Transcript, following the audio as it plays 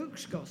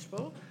Luke's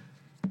Gospel,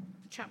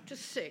 chapter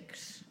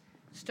 6,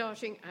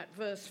 starting at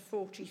verse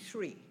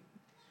 43.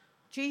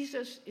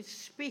 Jesus is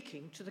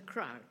speaking to the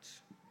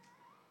crowds.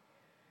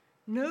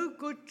 No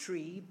good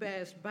tree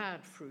bears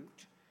bad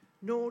fruit,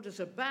 nor does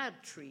a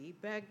bad tree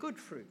bear good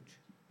fruit.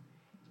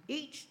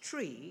 Each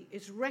tree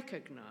is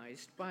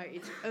recognized by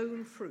its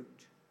own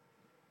fruit.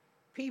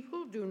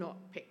 People do not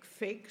pick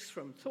figs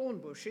from thorn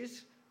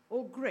bushes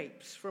or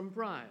grapes from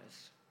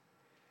briars.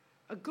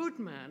 A good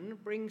man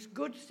brings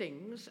good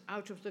things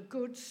out of the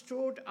good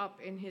stored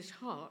up in his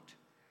heart,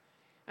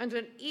 and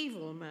an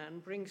evil man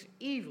brings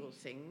evil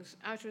things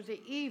out of the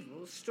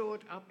evil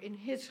stored up in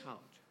his heart.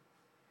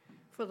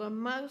 For the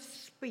mouth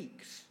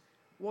speaks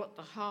what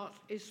the heart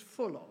is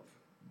full of.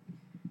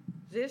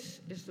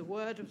 This is the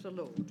word of the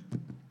Lord.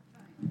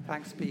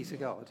 Thanks be to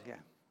God, yeah.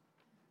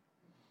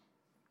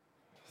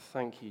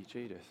 Thank you,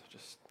 Judith.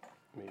 Just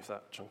move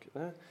that chunk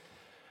in there.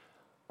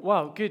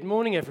 Well, good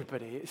morning,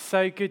 everybody. It's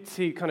so good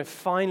to kind of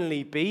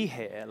finally be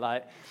here.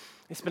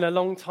 It's been a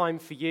long time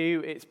for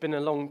you. It's been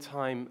a long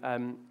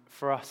time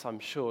for us, I'm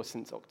sure,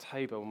 since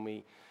October when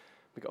we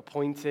got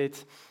appointed.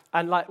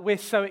 And we're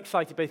so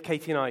excited, both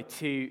Katie and I,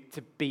 to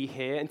be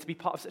here and to be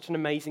part of such an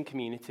amazing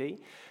community.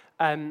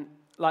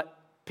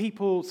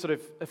 People sort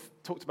of have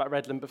talked about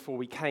Redland before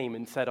we came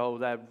and said, oh,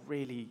 they're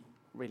really,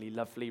 really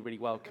lovely, really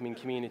welcoming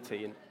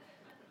community. And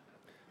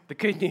the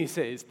good news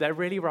is they're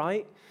really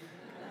right.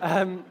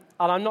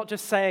 And I'm not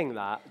just saying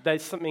that.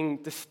 There's something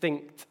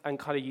distinct and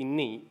kind of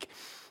unique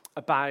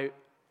about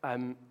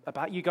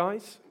you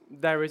guys.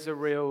 There is a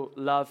real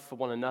love for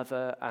one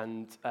another,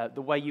 and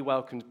the way you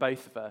welcomed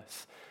both of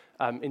us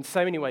in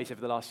so many ways over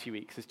the last few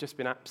weeks has just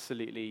been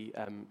absolutely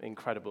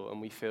incredible,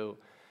 and we feel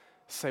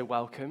so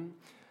welcome.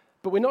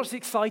 But we're not just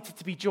excited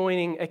to be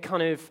joining a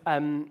kind of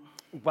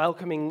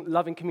welcoming,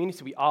 loving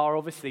community. We are,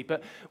 obviously,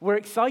 but we're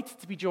excited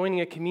to be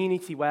joining a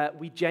community where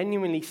we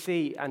genuinely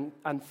see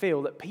and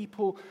feel that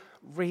people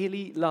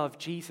really love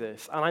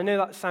Jesus. And I know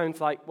that sounds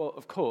like, well,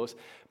 of course,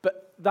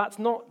 but that's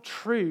not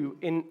true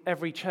in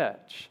every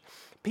church.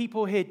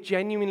 People here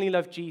genuinely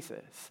love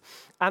Jesus.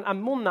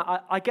 And more than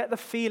that, I get the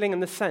feeling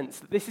and the sense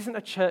that this isn't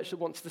a church that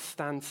wants to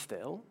stand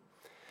still.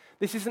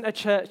 This isn't a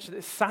church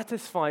that's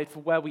satisfied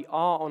for where we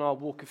are on our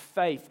walk of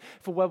faith,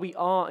 for where we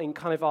are in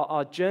kind of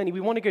our journey. We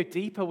want to go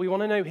deeper. We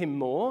want to know him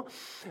more.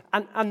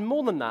 And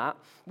more than that,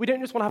 we don't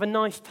just want to have a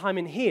nice time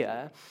in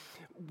here.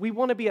 We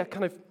want to be a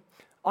kind of,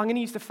 I'm going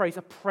to use the phrase,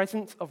 a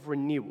presence of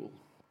renewal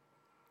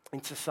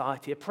in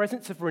society, a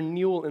presence of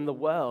renewal in the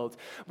world.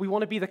 We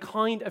want to be the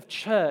kind of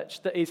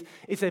church that is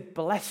a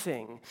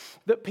blessing,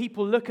 that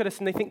people look at us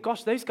and they think,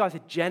 gosh, those guys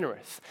are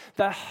generous,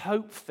 they're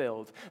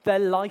hope-filled, they're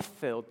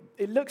life-filled.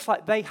 It looks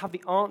like they have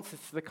the answers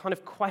to the kind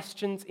of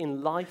questions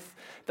in life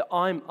that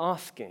I'm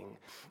asking.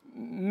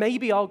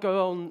 Maybe I'll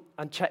go on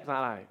and check that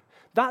out.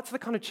 That's the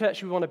kind of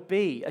church we want to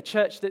be, a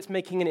church that's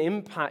making an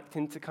impact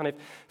into kind of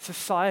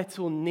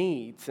societal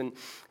needs and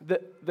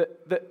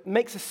that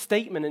makes a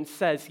statement and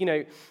says,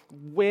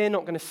 we're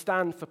not going to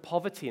stand for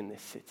poverty in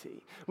this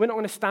city. We're not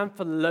going to stand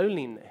for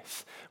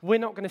loneliness. We're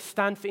not going to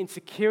stand for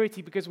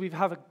insecurity because we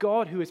have a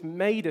God who has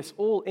made us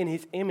all in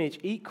his image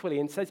equally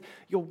and says,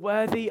 you're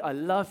worthy, I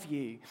love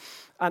you.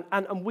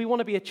 And we want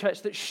to be a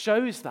church that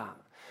shows that.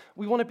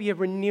 We want to be a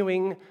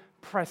renewing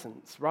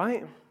presence,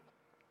 right?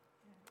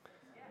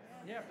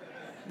 Yeah.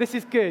 This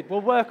is good.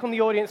 We'll work on the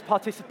audience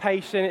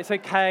participation. It's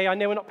okay. I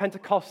know we're not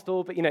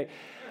Pentecostal, but I've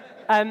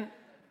had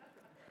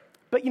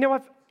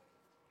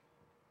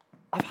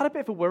a bit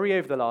of a worry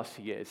over the last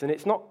few years, and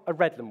it's not a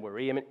Redland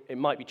worry. I mean, it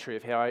might be true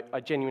of here. I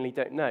genuinely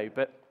don't know,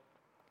 but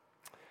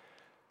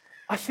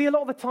I see a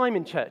lot of the time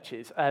in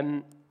churches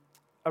a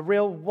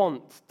real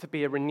want to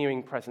be a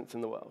renewing presence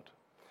in the world.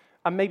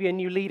 And maybe a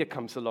new leader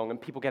comes along, and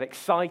people get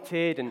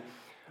excited, and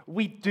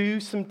we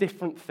do some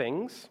different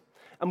things.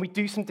 And we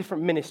do some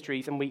different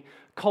ministries, and we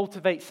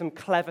cultivate some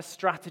clever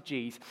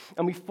strategies,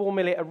 and we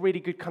formulate a really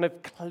good kind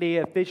of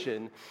clear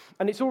vision.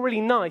 And it's all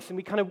really nice, and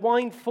we kind of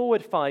wind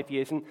forward 5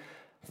 years, and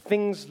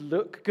things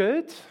look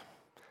good.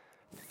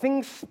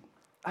 Things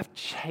have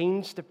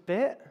changed a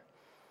bit.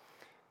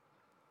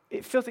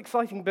 It feels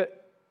exciting,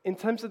 but in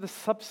terms of the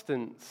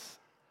substance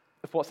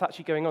of what's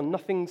actually going on,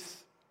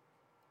 nothing's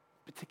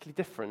particularly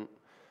different.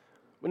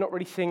 We're not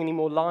really seeing any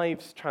more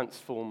lives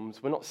transformed.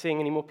 We're not seeing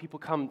any more people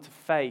come to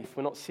faith.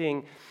 We're not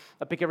seeing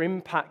a bigger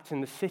impact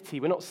in the city.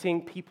 We're not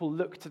seeing people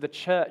look to the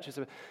church as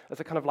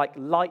a kind of like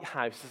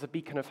lighthouse, as a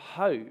beacon of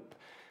hope.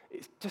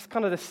 It's just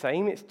kind of the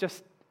same. It's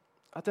just,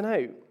 I don't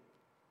know,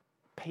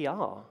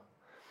 PR.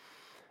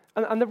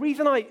 And the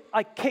reason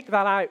I kick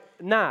that out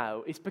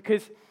now is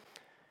because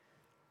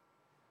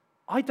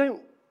I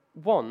don't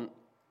want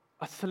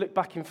us to look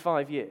back in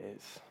 5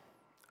 years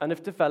and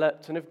have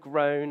developed and have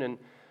grown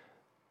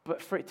but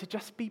for it to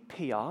just be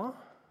PR,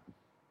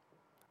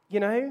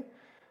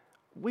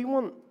 we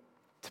want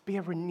to be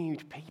a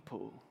renewed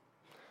people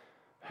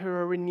who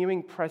are a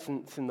renewing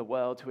presence in the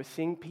world, who are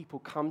seeing people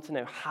come to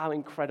know how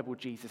incredible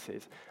Jesus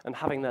is and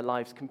having their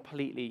lives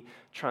completely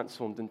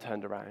transformed and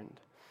turned around.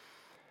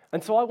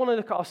 And so I want to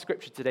look at our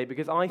scripture today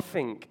because I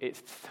think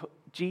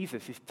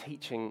Jesus is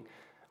teaching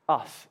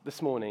us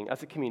this morning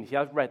as a community,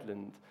 as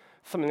Redland,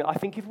 something that I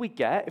think if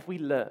we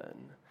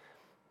learn,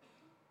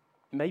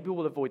 maybe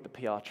we'll avoid the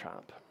PR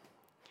trap.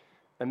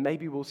 And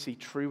maybe we'll see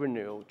true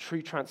renewal,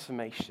 true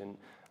transformation,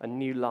 and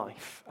new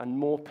life, and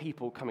more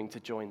people coming to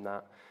join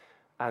that,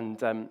 and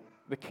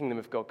the kingdom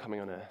of God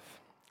coming on earth.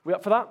 We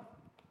up for that?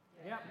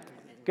 Yeah.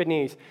 Good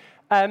news.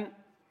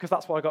 Because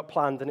that's what I got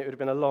planned, and it would have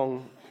been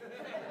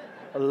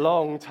a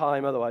long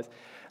time otherwise.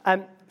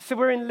 So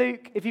we're in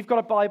Luke. If you've got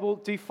a Bible,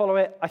 do follow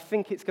it. I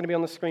think it's going to be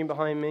on the screen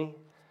behind me.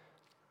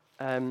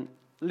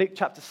 Luke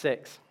chapter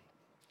 6.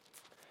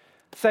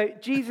 So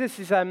Jesus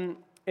is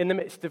in the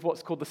midst of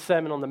what's called the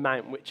Sermon on the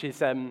Mount, which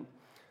is,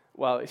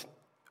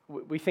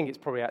 we think it's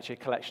probably actually a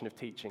collection of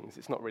teachings.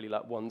 It's not really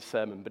like one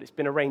sermon, but it's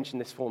been arranged in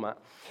this format.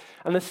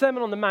 And the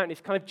Sermon on the Mount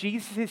is kind of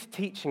Jesus'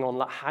 teaching on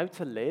like how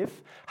to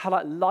live, how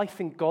like life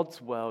in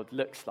God's world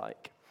looks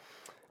like.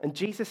 And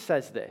Jesus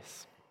says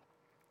this.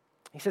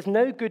 He says,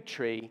 "No good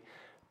tree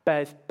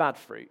bears bad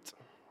fruit,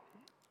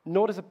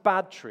 nor does a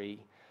bad tree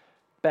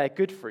bear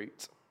good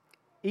fruit.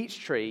 Each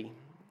tree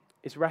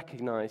is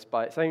recognized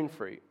by its own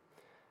fruit.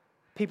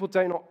 People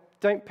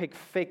don't pick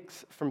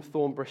figs from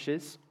thorn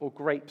bushes or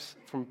grapes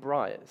from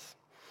briars."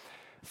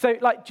 So,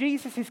 like,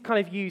 Jesus is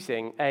kind of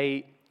using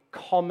a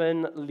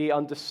commonly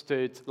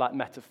understood, like,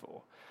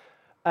 metaphor.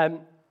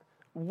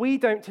 We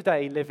don't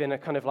today live in a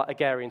kind of, like,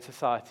 agrarian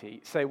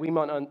society, so we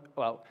might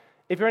not,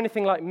 if you're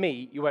anything like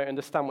me, you won't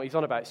understand what he's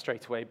on about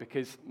straight away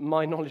because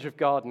my knowledge of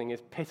gardening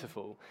is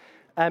pitiful.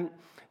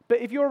 But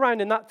if you're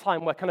around in that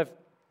time where kind of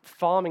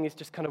farming is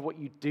just kind of what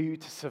you do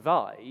to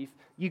survive,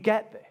 you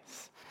get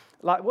this.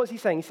 Like, what's he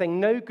saying? He's saying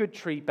no good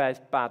tree bears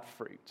bad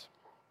fruit.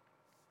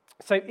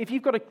 So if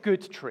you've got a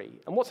good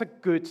tree, and what's a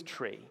good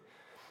tree?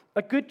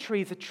 A good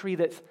tree is a tree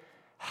that's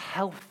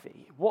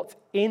healthy. What's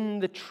in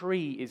the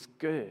tree is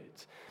good.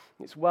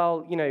 It's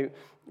well,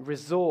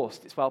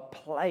 resourced, it's well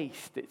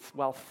placed, it's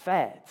well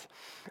fed.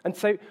 And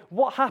so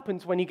what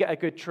happens when you get a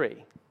good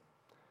tree?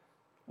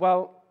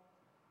 Well,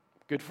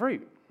 good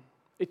fruit.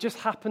 It just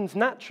happens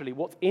naturally.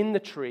 What's in the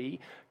tree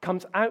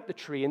comes out the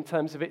tree in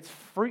terms of its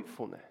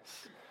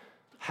fruitfulness.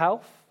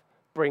 Health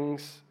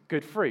brings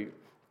good fruit.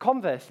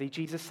 Conversely,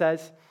 Jesus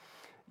says,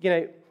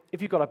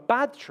 if you've got a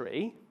bad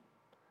tree,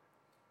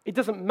 it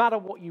doesn't matter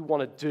what you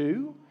want to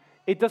do.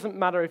 It doesn't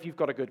matter if you've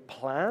got a good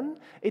plan.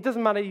 It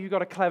doesn't matter if you've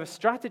got a clever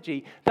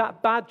strategy.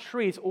 That bad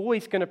tree is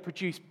always going to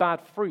produce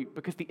bad fruit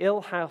because the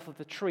ill health of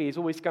the tree is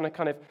always going to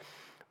kind of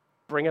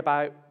bring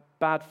about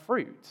bad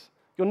fruit.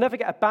 You'll never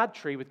get a bad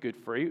tree with good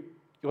fruit.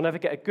 You'll never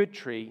get a good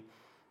tree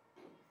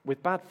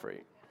with bad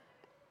fruit.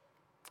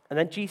 And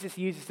then Jesus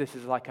uses this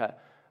as like a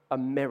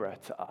mirror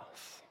to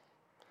us.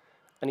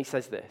 And he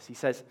says this. He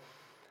says,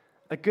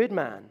 "A good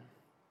man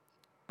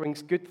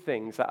brings good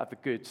things out of the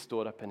good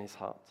stored up in his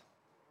heart.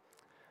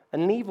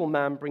 And an evil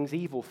man brings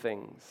evil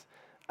things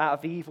out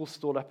of the evil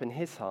stored up in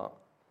his heart.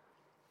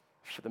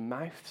 For the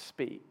mouth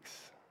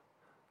speaks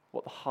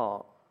what the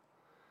heart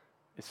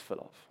is full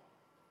of."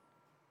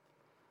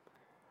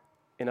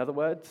 In other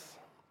words,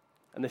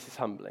 and this is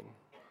humbling,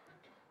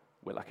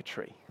 we're like a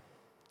tree.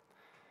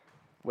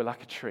 We're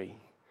like a tree.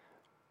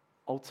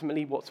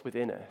 Ultimately, what's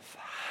within us,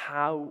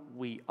 how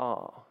we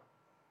are,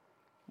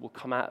 will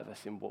come out of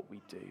us in what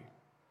we do.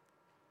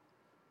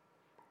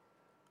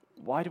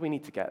 Why do we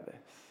need to get this?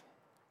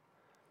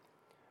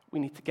 We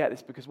need to get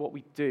this because what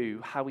we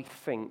do, how we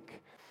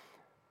think,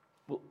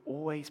 will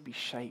always be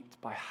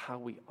shaped by how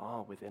we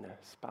are within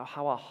us, by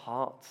how our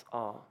hearts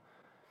are.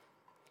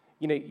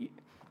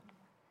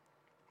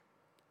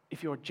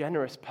 If you're a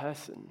generous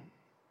person,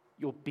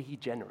 you'll be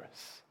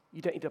generous.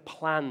 You don't need a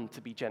plan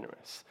to be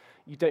generous.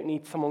 You don't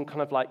need someone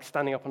kind of like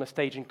standing up on a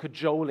stage and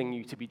cajoling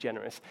you to be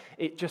generous.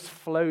 It just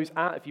flows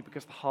out of you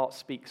because the heart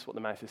speaks what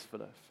the mouth is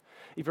full of.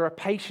 If you're a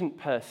patient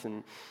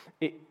person,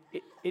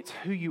 it's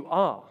who you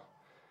are.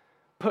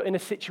 Put in a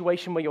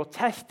situation where you're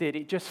tested,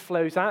 it just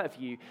flows out of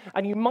you.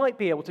 And you might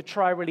be able to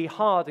try really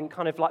hard and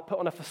kind of like put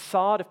on a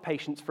facade of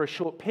patience for a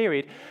short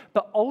period,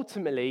 but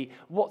ultimately,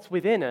 what's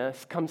within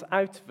us comes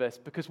out of us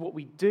because what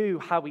we do,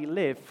 how we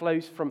live,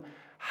 flows from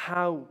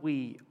how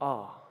we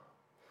are.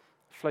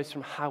 Flows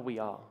from how we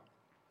are.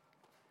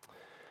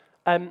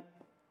 I've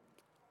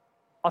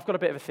got a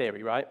bit of a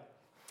theory, right?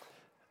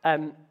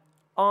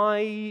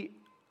 I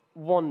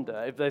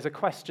wonder if there's a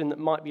question that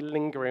might be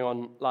lingering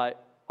on, like,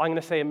 I'm going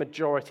to say a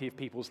majority of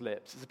people's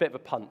lips. It's a bit of a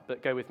punt,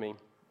 but go with me.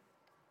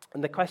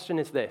 And the question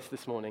is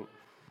this morning.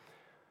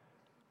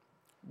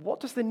 What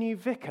does the new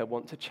vicar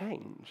want to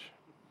change?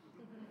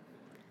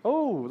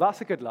 Oh, that's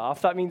a good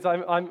laugh. That means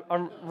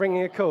I'm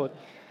ringing a chord.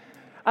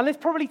 And there's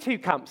probably two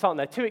camps, aren't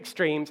there? Two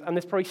extremes. And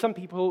there's probably some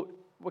people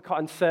who are quite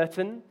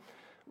uncertain,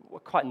 who are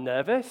quite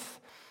nervous,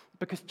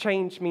 because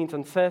change means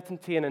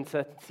uncertainty, and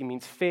uncertainty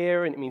means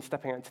fear, and it means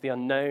stepping out into the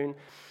unknown.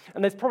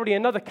 And there's probably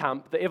another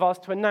camp that if I was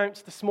to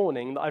announce this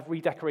morning that I've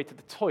redecorated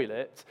the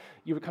toilet,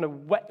 you would kind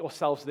of wet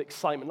yourselves with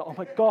excitement. Like, oh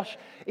my gosh,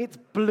 it's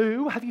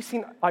blue. Have you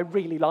seen? I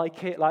really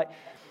like it. Like,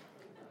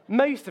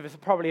 most of us are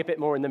probably a bit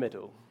more in the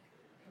middle.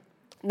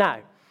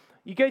 Now,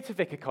 You go to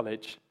Vicar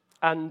College,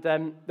 and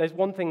there's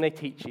one thing they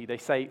teach you. They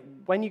say,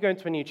 when you go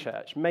into a new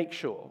church, make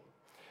sure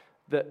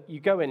that you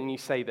go in and you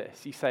say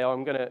this. You say,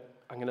 I'm going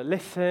to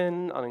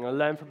listen, I'm going to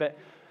learn for a bit.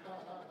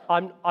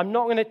 I'm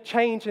not going to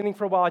change anything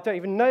for a while. I don't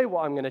even know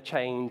what I'm going to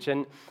change.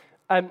 And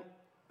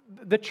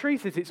the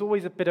truth is, it's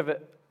always a bit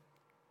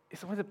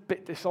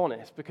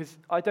dishonest, because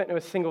I don't know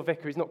a single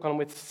vicar who's not gone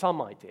with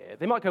some idea.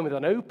 They might go with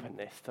an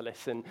openness to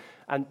listen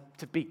and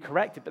to be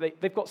corrected,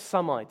 but they've got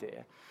some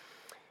idea.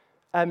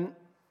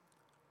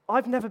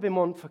 I've never been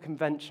one for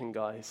convention,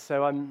 guys,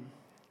 so I'm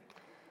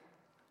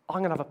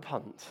going to have a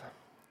punt.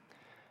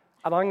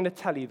 And I'm going to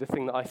tell you the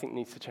thing that I think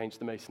needs to change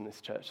the most in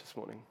this church this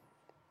morning.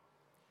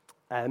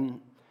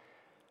 And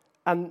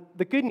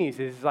the good news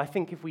is, I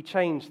think if we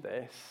change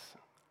this,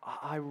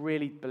 I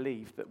really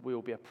believe that we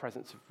will be a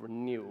presence of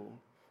renewal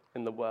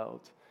in the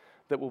world,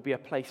 that will be a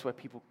place where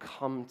people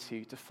come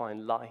to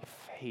find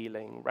life,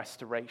 healing,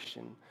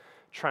 restoration,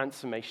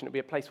 transformation. It'll be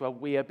a place where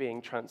we are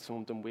being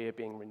transformed and we are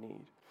being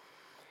renewed.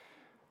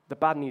 The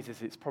bad news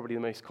is it's probably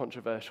the most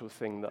controversial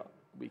thing that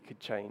we could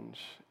change.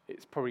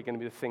 It's probably going to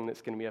be the thing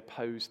that's going to be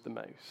opposed the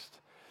most,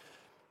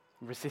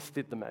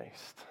 resisted the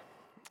most.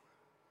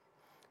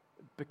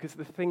 Because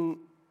the thing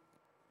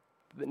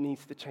that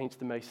needs to change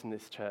the most in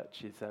this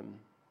church is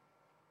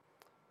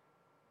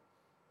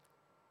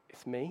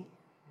it's me.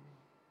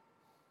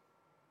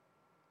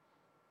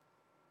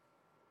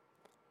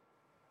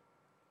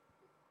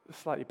 The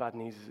slightly bad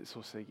news is it's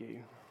also you.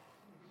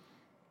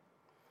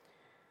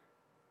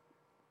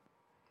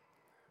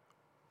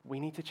 We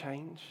need to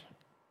change.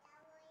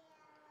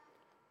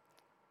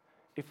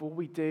 If all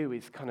we do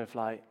is kind of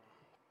like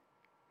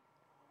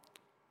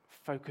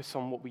focus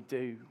on what we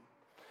do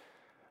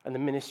and the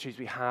ministries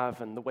we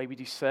have and the way we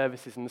do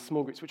services and the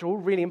small groups, which are all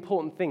really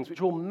important things,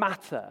 which all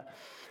matter,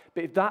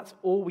 but if that's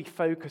all we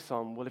focus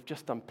on, we'll have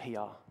just done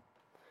PR.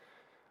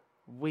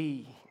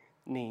 We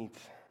need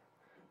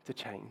to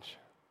change.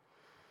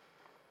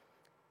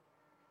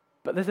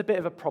 But there's a bit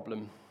of a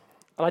problem.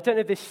 And I don't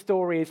know if this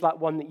story is like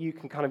one that you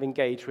can kind of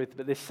engage with,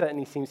 but this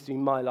certainly seems to be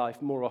my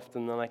life more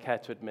often than I care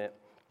to admit.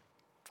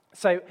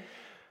 So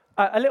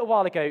a little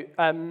while ago,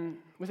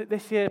 was it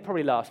this year?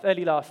 Probably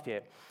early last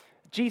year,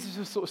 Jesus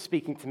was sort of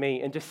speaking to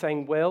me and just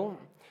saying, Will,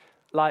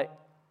 like,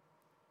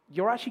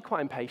 you're actually quite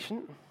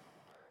impatient.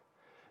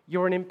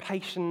 You're an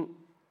impatient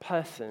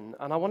person,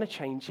 and I want to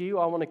change you.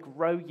 I want to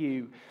grow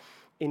you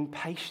in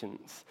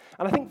patience.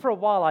 And I think for a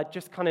while I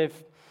just kind of,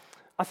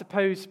 I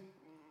suppose,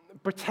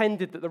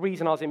 pretended that the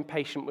reason I was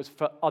impatient was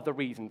for other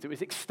reasons. It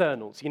was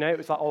externals, It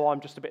was like, oh, I'm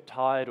just a bit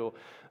tired, or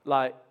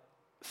like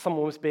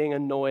someone was being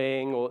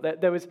annoying, or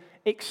there was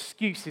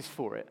excuses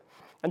for it.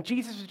 And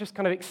Jesus was just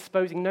kind of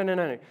exposing,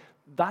 no.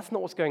 That's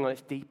not what's going on.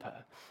 It's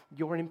deeper.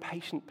 You're an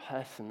impatient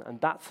person, and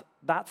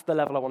that's the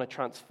level I want to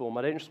transform.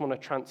 I don't just want to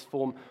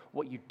transform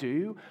what you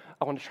do.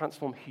 I want to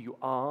transform who you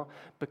are,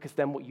 because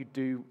then what you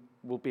do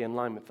will be in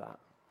line with that.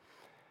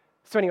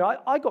 So anyway,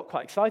 I got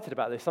quite excited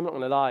about this. I'm not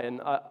going to lie. And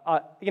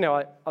I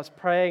was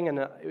praying, and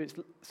it was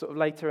sort of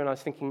later, and I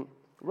was thinking,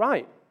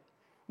 right,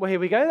 well, here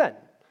we go then.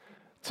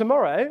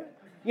 Tomorrow,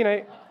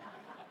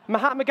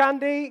 Mahatma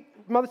Gandhi,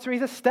 Mother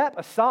Teresa, step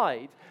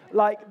aside.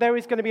 Like, there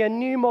is going to be a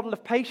new model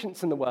of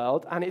patience in the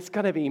world, and it's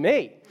going to be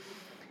me.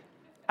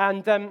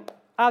 And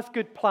as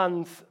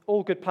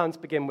all good plans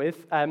begin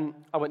with, I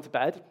went to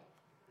bed.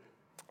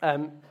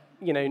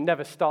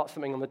 Never start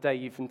something on the day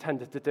you've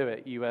intended to do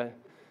it. You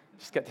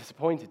just get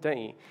disappointed, don't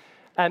you?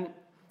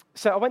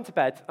 So I went to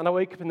bed, and I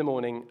woke up in the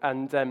morning,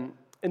 and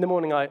in the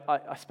morning I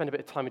spent a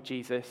bit of time with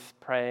Jesus,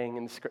 praying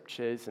in the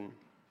scriptures,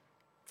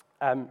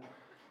 and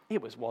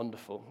it was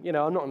wonderful. I'm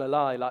not going to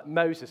lie, like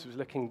Moses was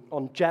looking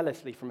on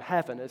jealously from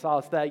heaven as I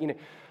was there,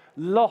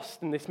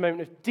 lost in this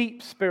moment of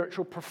deep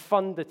spiritual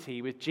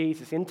profundity with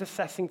Jesus,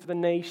 intercessing for the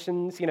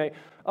nations.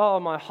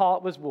 My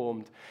heart was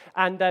warmed.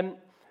 And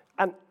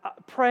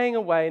praying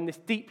away in this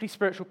deeply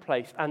spiritual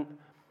place, and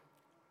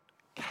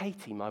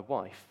Katie, my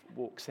wife,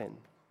 walks in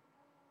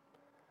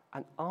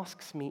and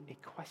asks me a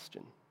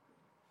question.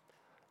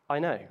 I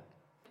know.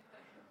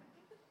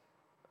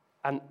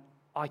 And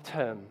I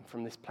turn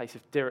from this place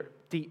of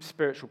deep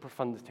spiritual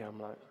profundity. I'm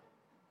like,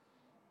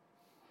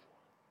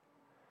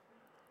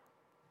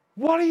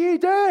 what are you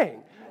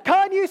doing?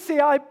 Can't you see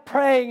I'm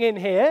praying in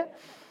here?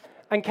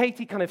 And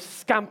Katie kind of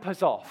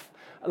scampers off,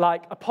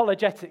 like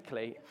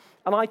apologetically.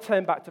 And I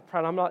turn back to pray,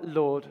 and I'm like,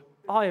 Lord,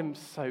 I am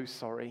so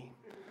sorry.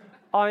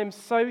 I am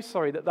so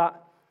sorry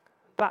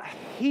that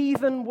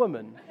heathen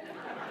woman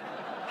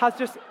has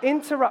just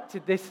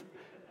interrupted this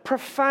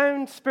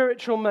profound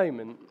spiritual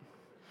moment.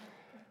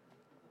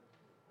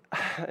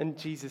 And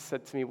Jesus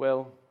said to me,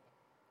 Will,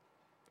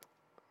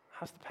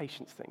 how's the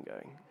patience thing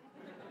going?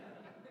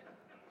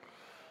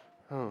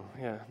 Oh,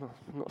 yeah,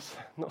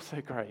 not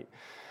so great.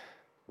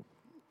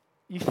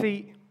 You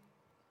see,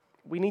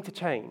 we need to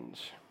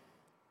change,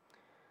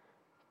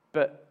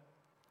 but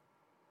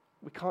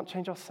we can't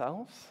change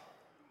ourselves.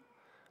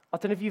 I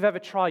don't know if you've ever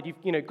tried,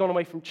 you've gone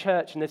away from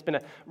church and there's been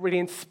a really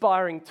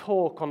inspiring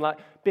talk on like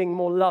being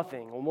more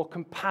loving or more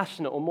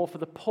compassionate or more for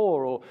the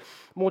poor or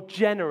more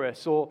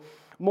generous or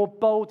more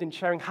bold in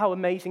sharing how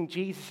amazing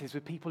Jesus is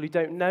with people who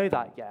don't know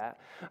that yet.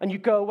 And you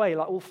go away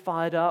like all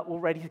fired up, all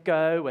ready to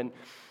go, and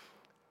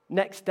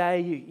next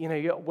day,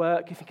 you're at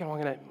work, you're thinking, I'm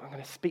going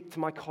to speak to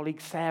my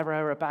colleague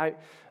Sarah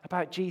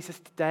about Jesus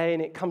today,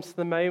 and it comes to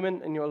the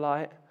moment, and you're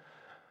like,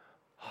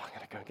 I'm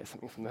going to go and get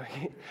something from there.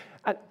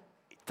 And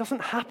it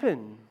doesn't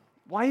happen.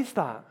 Why is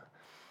that?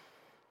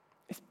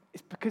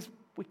 It's because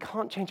we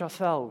can't change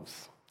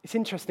ourselves. It's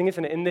interesting,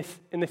 isn't it,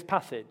 in this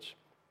passage?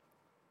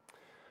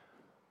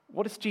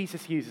 What does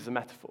Jesus use as a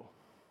metaphor?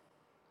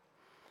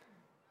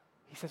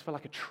 He says we're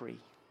like a tree.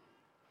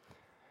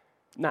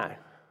 Now,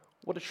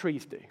 what do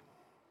trees do?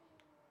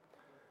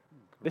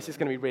 This is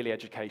going to be really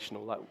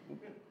educational. Like,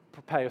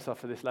 prepare yourself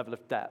for this level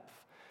of depth.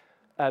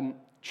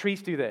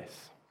 Trees do this.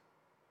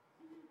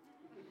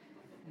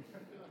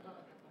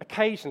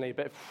 Occasionally,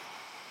 but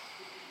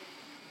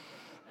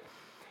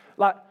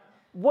like,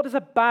 what does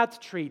a bad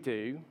tree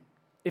do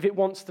if it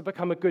wants to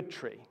become a good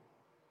tree?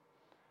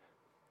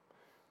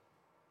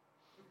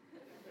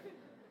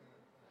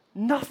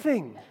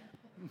 Nothing.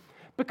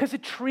 Because a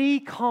tree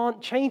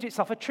can't change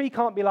itself. A tree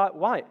can't be like,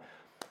 right,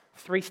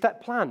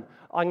 3-step plan.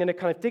 I'm going to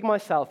kind of dig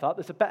myself up.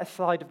 There's a better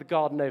side of the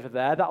garden over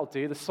there. That'll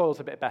do. The soil's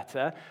a bit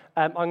better.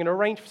 I'm going to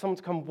arrange for someone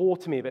to come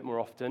water me a bit more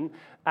often.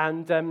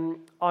 And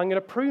I'm going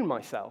to prune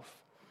myself.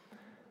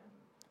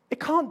 It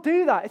can't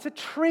do that. It's a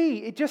tree.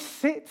 It just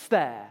sits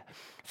there.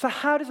 So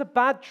how does a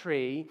bad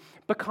tree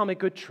become a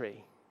good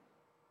tree?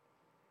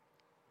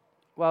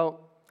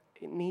 Well,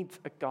 it needs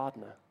a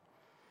gardener.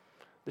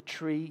 The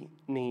tree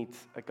needs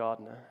a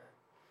gardener.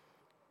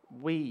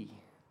 We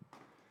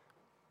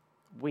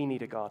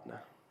need a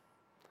gardener.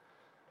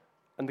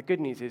 And the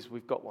good news is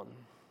we've got one.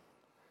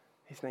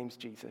 His name's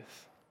Jesus.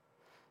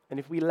 And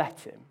if we let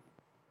him,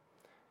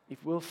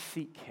 if we'll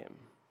seek him,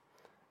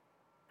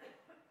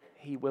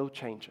 he will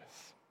change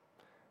us.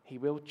 He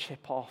will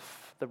chip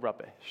off the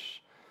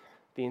rubbish,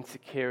 the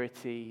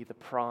insecurity, the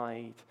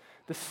pride,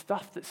 the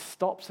stuff that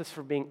stops us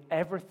from being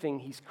everything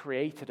he's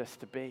created us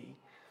to be.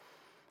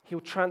 He'll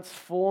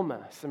transform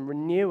us and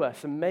renew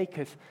us and make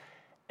us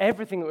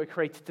everything that we're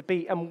created to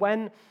be. And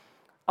when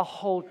a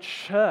whole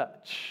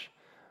church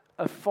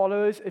of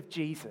followers of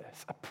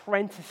Jesus,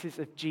 apprentices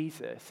of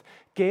Jesus,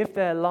 give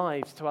their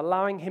lives to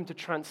allowing him to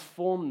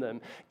transform them,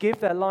 give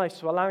their lives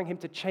to allowing him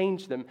to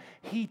change them,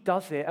 he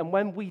does it. And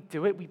when we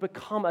do it, we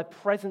become a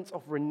presence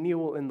of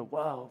renewal in the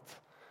world.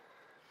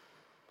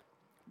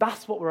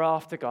 That's what we're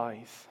after,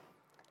 guys.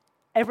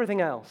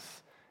 Everything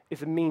else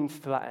is a means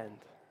to that end.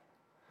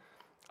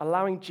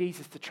 Allowing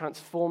Jesus to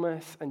transform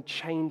us and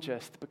change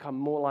us to become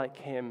more like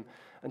him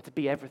and to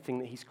be everything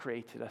that he's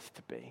created us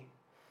to be.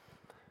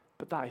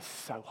 But that is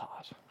so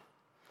hard.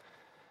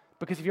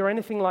 Because if you're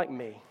anything like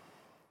me,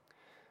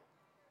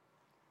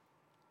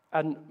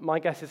 and my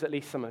guess is at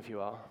least some of you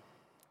are,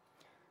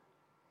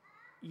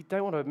 you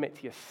don't want to admit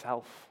to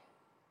yourself,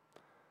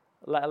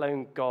 let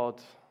alone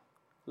God,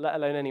 let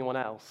alone anyone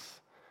else,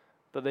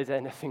 that there's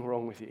anything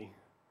wrong with you.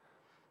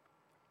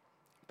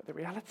 But the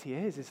reality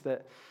is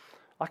that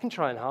I can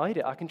try and hide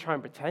it, I can try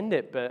and pretend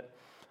it, but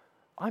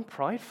I'm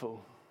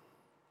prideful.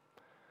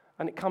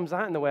 And it comes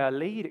out in the way I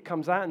lead. It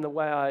comes out in the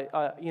way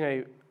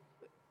I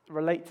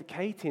relate to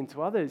Katie and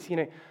to others.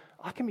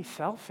 I can be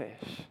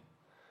selfish.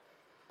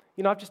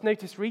 I've just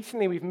noticed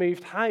recently we've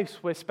moved house.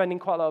 We're spending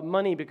quite a lot of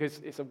money because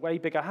it's a way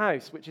bigger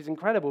house, which is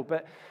incredible.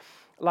 But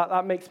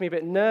that makes me a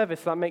bit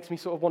nervous. That makes me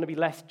sort of want to be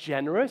less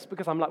generous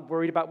because I'm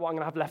worried about what I'm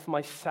going to have left for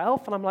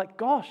myself. And I'm like,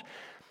 gosh,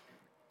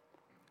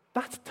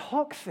 that's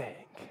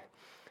toxic.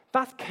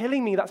 That's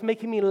killing me. That's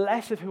making me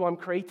less of who I'm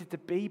created to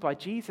be by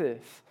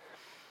Jesus.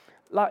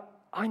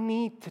 I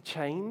need to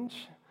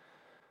change,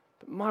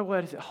 but my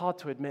word, is it hard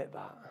to admit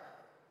that?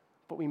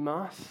 But we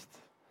must.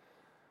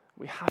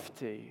 We have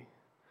to.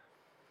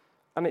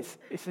 And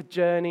it's a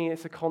journey,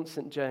 it's a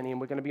constant journey, and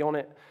we're going to be on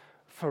it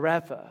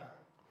forever.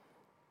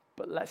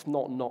 But let's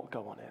not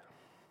go on it.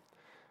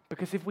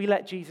 Because if we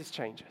let Jesus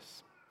change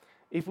us,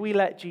 if we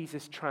let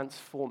Jesus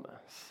transform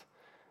us,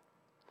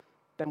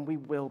 then we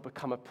will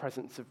become a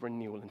presence of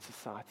renewal in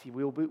society.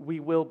 We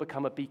will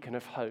become a beacon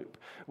of hope.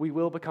 We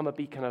will become a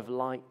beacon of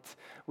light.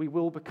 We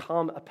will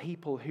become a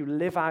people who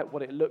live out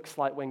what it looks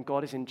like when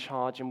God is in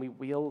charge, and we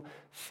will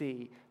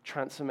see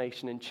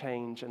transformation and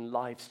change and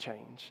lives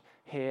change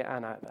here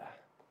and out there.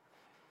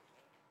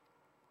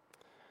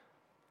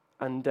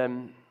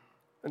 And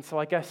so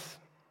I guess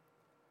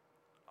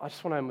I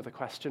just want to end with a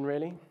question,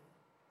 really.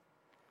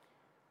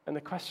 And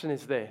the question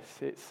is this.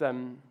 It's,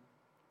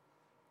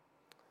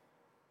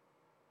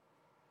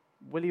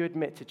 will you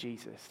admit to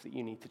Jesus that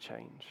you need to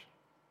change?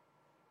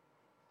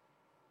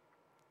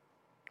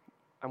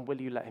 And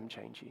will you let him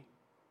change you?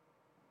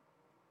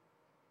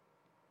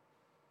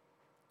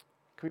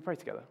 Can we pray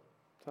together?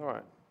 Is that all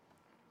right?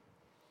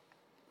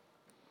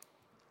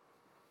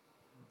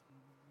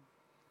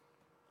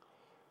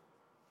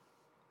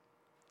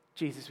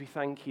 Jesus, we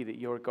thank you that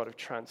you're a God of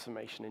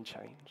transformation and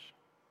change.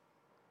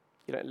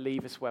 You don't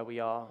leave us where we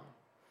are.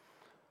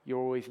 You're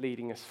always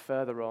leading us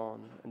further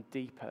on and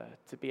deeper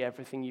to be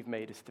everything you've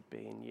made us to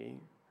be in you.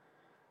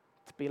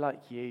 To be like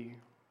you.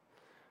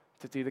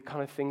 to do the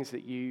kind of things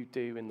that you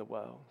do in the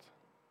world.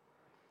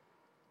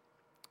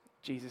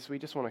 Jesus, we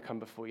just want to come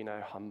before you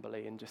now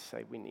humbly and just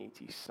say we need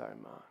you so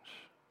much.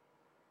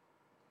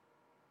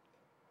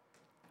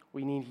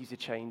 We need you to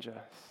change us.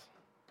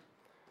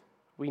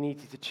 We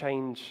need you to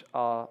change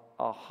our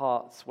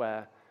hearts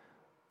where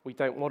we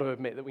don't want to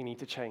admit that we need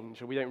to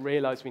change, or we don't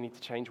realize we need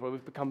to change, where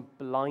we've become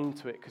blind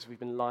to it because we've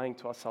been lying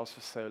to ourselves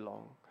for so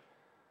long.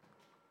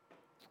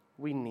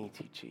 We need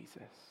you,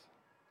 Jesus.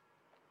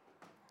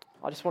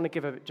 I just want to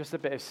give just a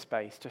bit of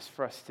space just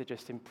for us to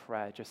just in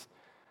prayer, just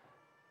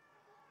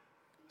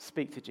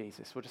speak to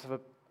Jesus. We'll just have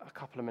a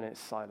couple of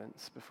minutes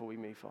silence before we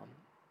move on.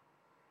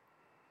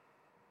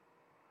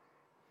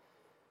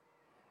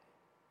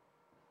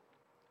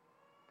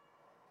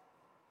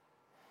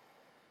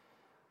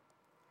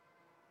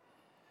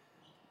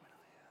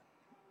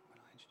 When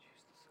I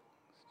introduce the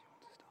songs, do you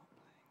want to start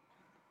playing?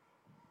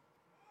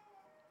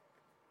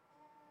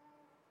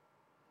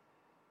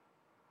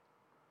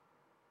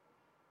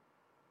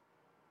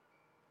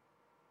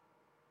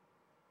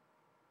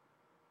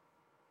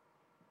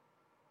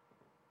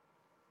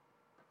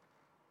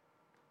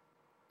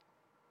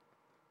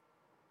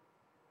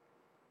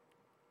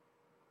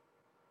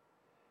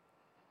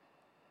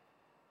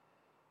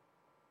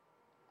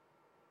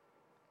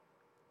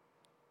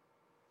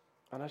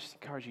 And I just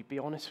encourage you, be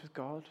honest with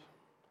God.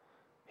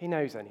 He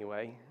knows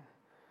anyway.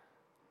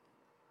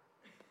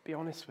 Be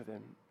honest with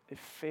him. If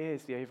fear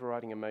is the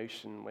overriding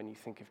emotion when you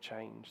think of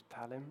change,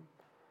 tell him,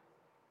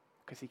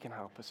 because he can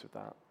help us with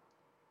that.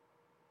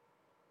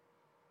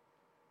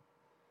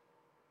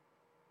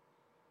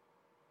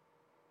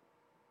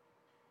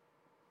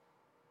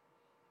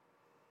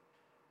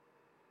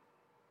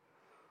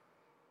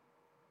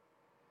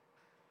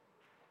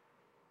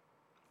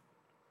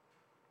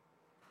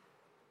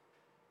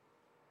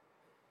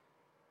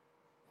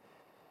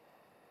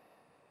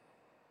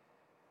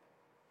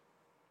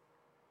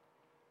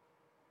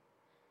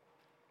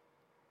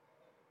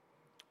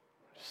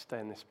 Stay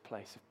in this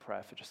place of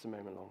prayer for just a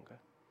moment longer.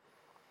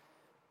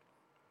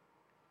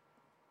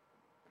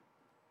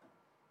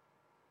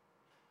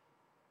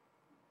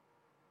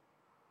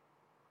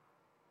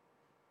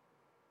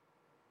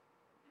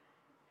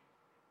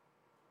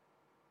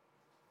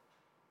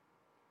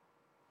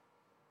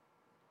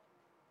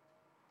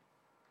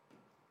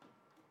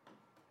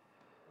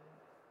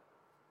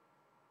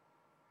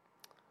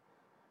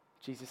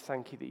 Jesus,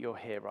 thank you that you're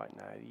here right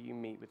now, that you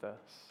meet with us,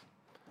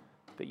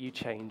 that you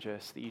change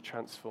us, that you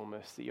transform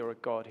us, that you're a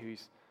God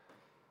who's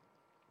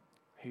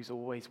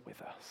always with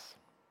us.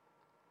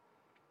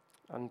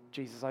 And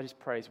Jesus, I just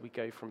pray as we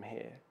go from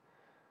here,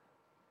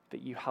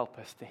 that you help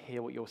us to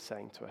hear what you're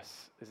saying to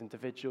us as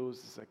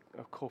individuals, as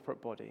a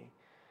corporate body,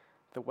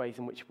 the ways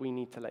in which we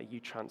need to let you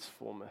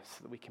transform us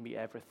so that we can be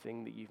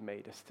everything that you've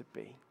made us to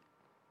be.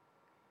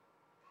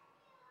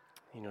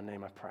 In your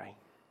name I pray.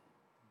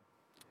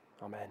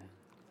 Amen.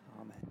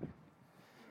 Amen.